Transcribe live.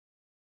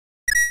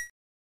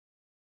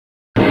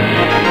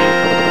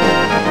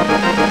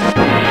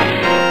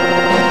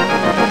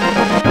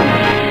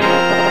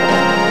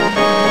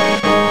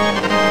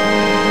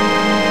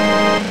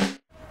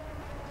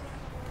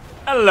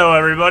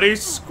everybody,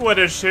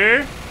 Squiddish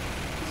here.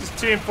 This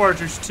is Team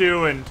Fortress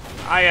 2 and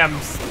I am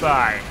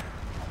Spy.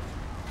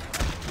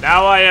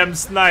 Now I am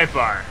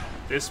Sniper.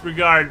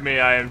 Disregard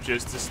me, I am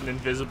just an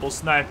invisible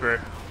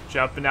sniper.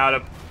 Jumping out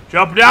of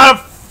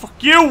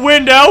fuck you,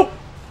 window!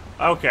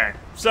 Okay,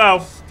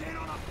 so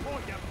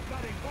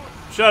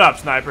shut up,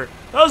 Sniper.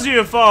 Those of you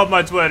who follow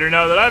my Twitter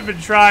know that I've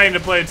been trying to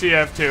play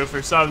TF2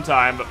 for some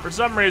time, but for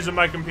some reason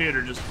my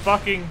computer just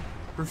fucking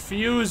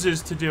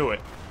refuses to do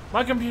it.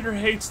 My computer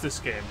hates this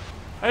game.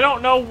 I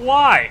don't know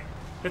why.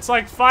 It's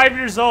like 5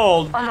 years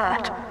old,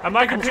 and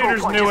my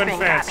computer's new and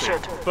fancy,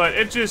 but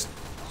it just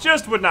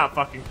would not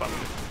fucking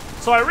function.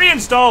 So I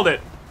reinstalled it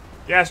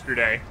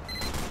yesterday,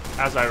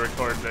 as I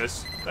record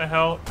this. The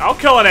hell? I'll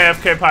kill an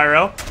AFK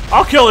Pyro.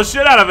 I'll kill the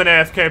shit out of an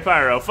AFK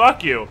Pyro.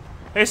 Fuck you.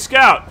 Hey,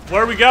 Scout,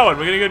 where are we going?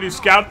 We're gonna go do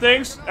Scout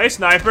things? Hey,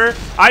 Sniper,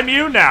 I'm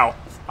you now.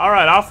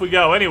 Alright, off we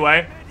go.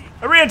 Anyway,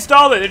 I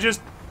reinstalled it. It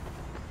just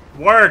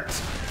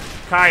worked.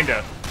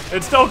 Kinda.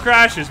 It still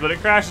crashes, but it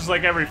crashes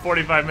like every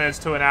 45 minutes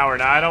to an hour.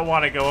 Now, I don't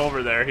want to go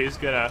over there. He's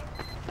gonna...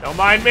 Don't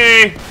mind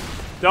me.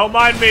 Don't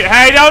mind me.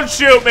 Hey, don't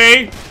shoot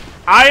me.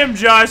 I am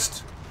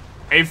just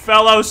a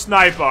fellow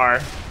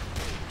sniper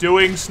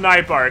doing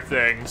sniper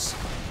things.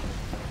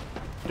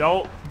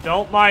 Don't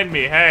mind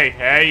me.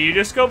 Hey, you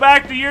just go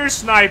back to your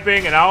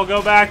sniping, and I'll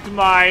go back to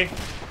my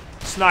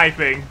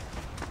sniping.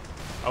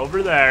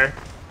 Over there.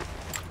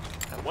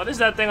 And what is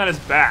that thing on his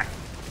back?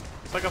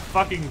 It's like a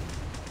fucking...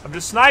 I'm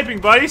just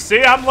sniping, buddy.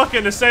 See, I'm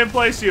looking the same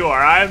place you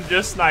are. I am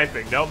just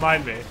sniping. Don't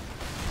mind me.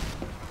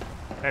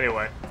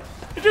 Anyway.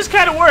 It just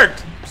kind of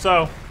worked.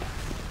 So,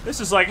 this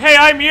is like, hey,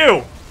 I'm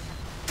you.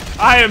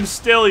 I am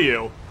still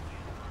you.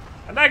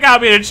 And that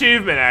got me an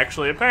achievement,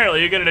 actually.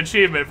 Apparently, you get an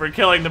achievement for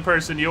killing the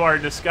person you are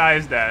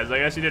disguised as. I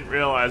guess you didn't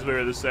realize we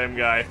were the same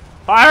guy.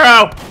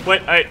 Pyro!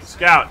 Wait, hey,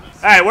 Scout.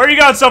 Hey, where are you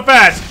going so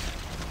fast?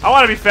 I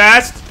want to be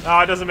fast. Oh,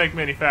 it doesn't make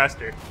me any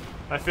faster.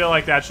 I feel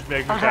like that should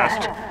make me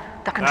faster.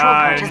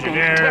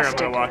 Engineer, I'm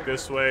gonna walk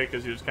this way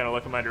because you just kind of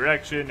look in my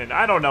direction, and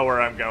I don't know where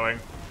I'm going.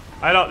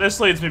 This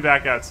leads me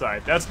back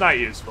outside. That's not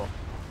useful.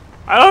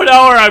 I don't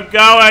know where I'm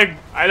going.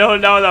 I don't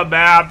know the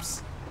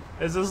maps.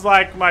 This is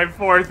like my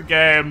 4th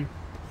game.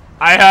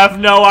 I have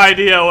no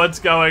idea what's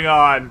going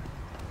on.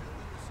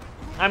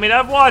 I mean,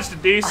 I've watched a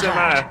decent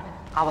amount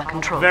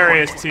of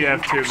various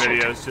TF2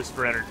 videos just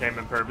for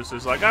entertainment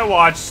purposes. Like, I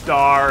watched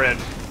Star and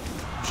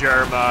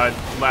Germa,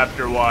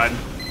 Lepter 1.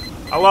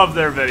 I love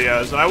their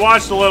videos, and I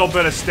watched a little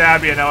bit of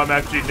Stabby and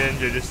OMFG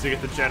Ninja just to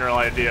get the general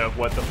idea of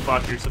what the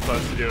fuck you're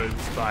supposed to do as a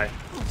spy.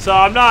 So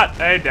I'm not...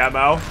 Hey,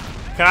 Demo.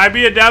 Can I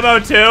be a Demo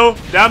too?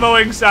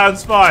 Demoing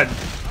sounds fun.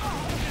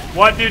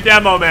 What do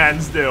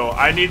Demomans do?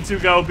 I need to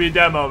go be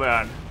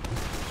Demoman.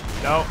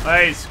 No,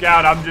 hey,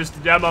 Scout, I'm just a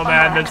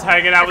Demoman that's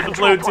hanging out with the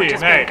blue team.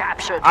 Hey,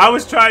 I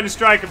was trying to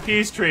strike a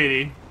peace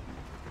treaty.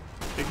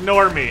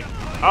 Ignore me.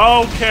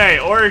 Okay,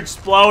 or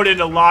explode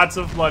into lots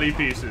of bloody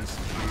pieces.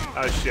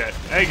 Oh, shit.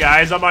 Hey,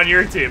 guys, I'm on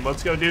your team.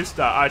 Let's go do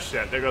stuff. Oh,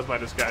 shit. There goes my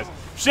disguise.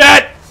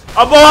 Shit!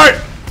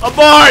 Abort!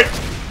 Abort!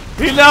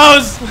 He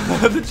knows!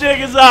 The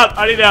jig is up.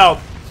 I need help.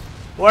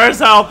 Where's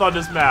health on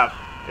this map?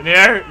 In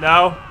here?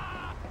 No?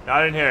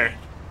 Not in here.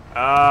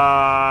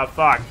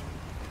 Fuck.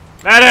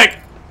 Medic!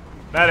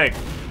 Medic!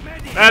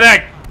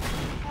 Medic!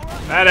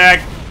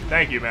 Medic!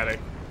 Thank you, Medic.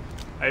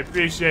 I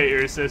appreciate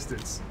your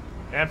assistance.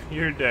 And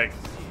your dick.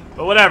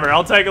 But whatever,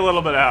 I'll take a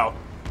little bit of help.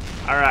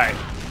 Alright.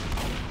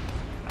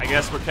 I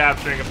guess we're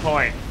capturing a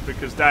point,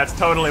 because that's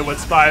totally what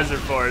spies are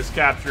for, is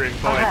capturing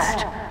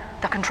points.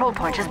 The control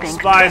point is being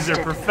Spies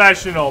are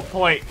professional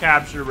point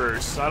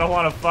capturers. I don't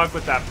want to fuck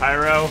with that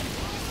Pyro,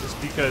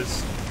 just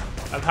because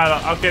I've had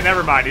a... Okay,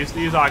 never mind,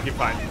 he's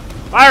occupied.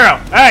 Pyro!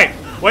 Hey!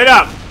 Wait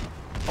up!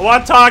 I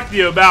want to talk to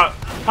you about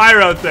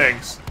Pyro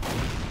things.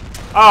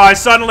 Oh, I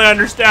suddenly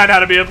understand how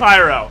to be a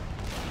Pyro.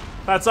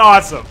 That's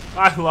awesome.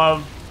 I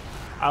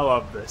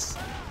love this.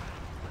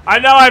 I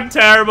know I'm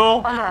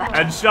terrible,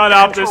 and shut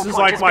up, this is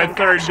like my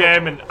 3rd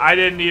game, and I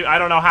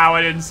don't know how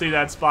I didn't see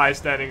that spy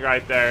standing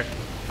right there.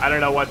 I don't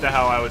know what the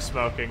hell I was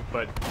smoking,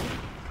 but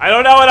I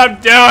don't know what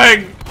I'm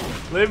doing!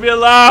 Leave me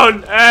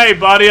alone! Hey,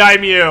 buddy,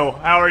 I'm you.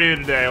 How are you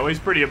today? Oh, he's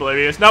pretty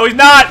oblivious. No, he's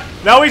not!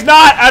 No, he's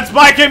not! That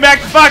spy came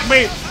back to fuck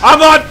me!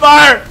 I'm on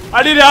fire!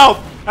 I need help!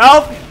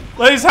 Help!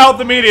 Please help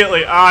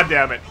immediately! Ah,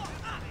 damn it.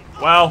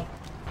 Well,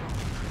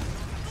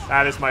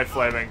 that is my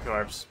flaming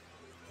corpse.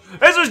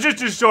 This was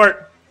just a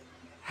short...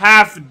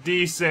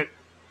 half-decent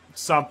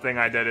something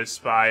I did as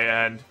spy,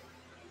 and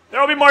there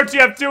will be more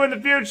TF2 in the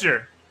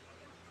future.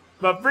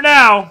 But for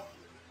now,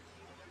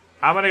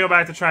 I'm gonna go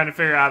back to trying to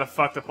figure out how to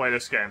fuck to play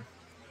this game.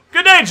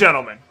 Good day,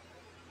 gentlemen.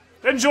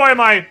 Enjoy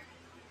my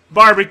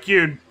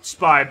barbecued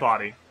spy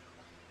body.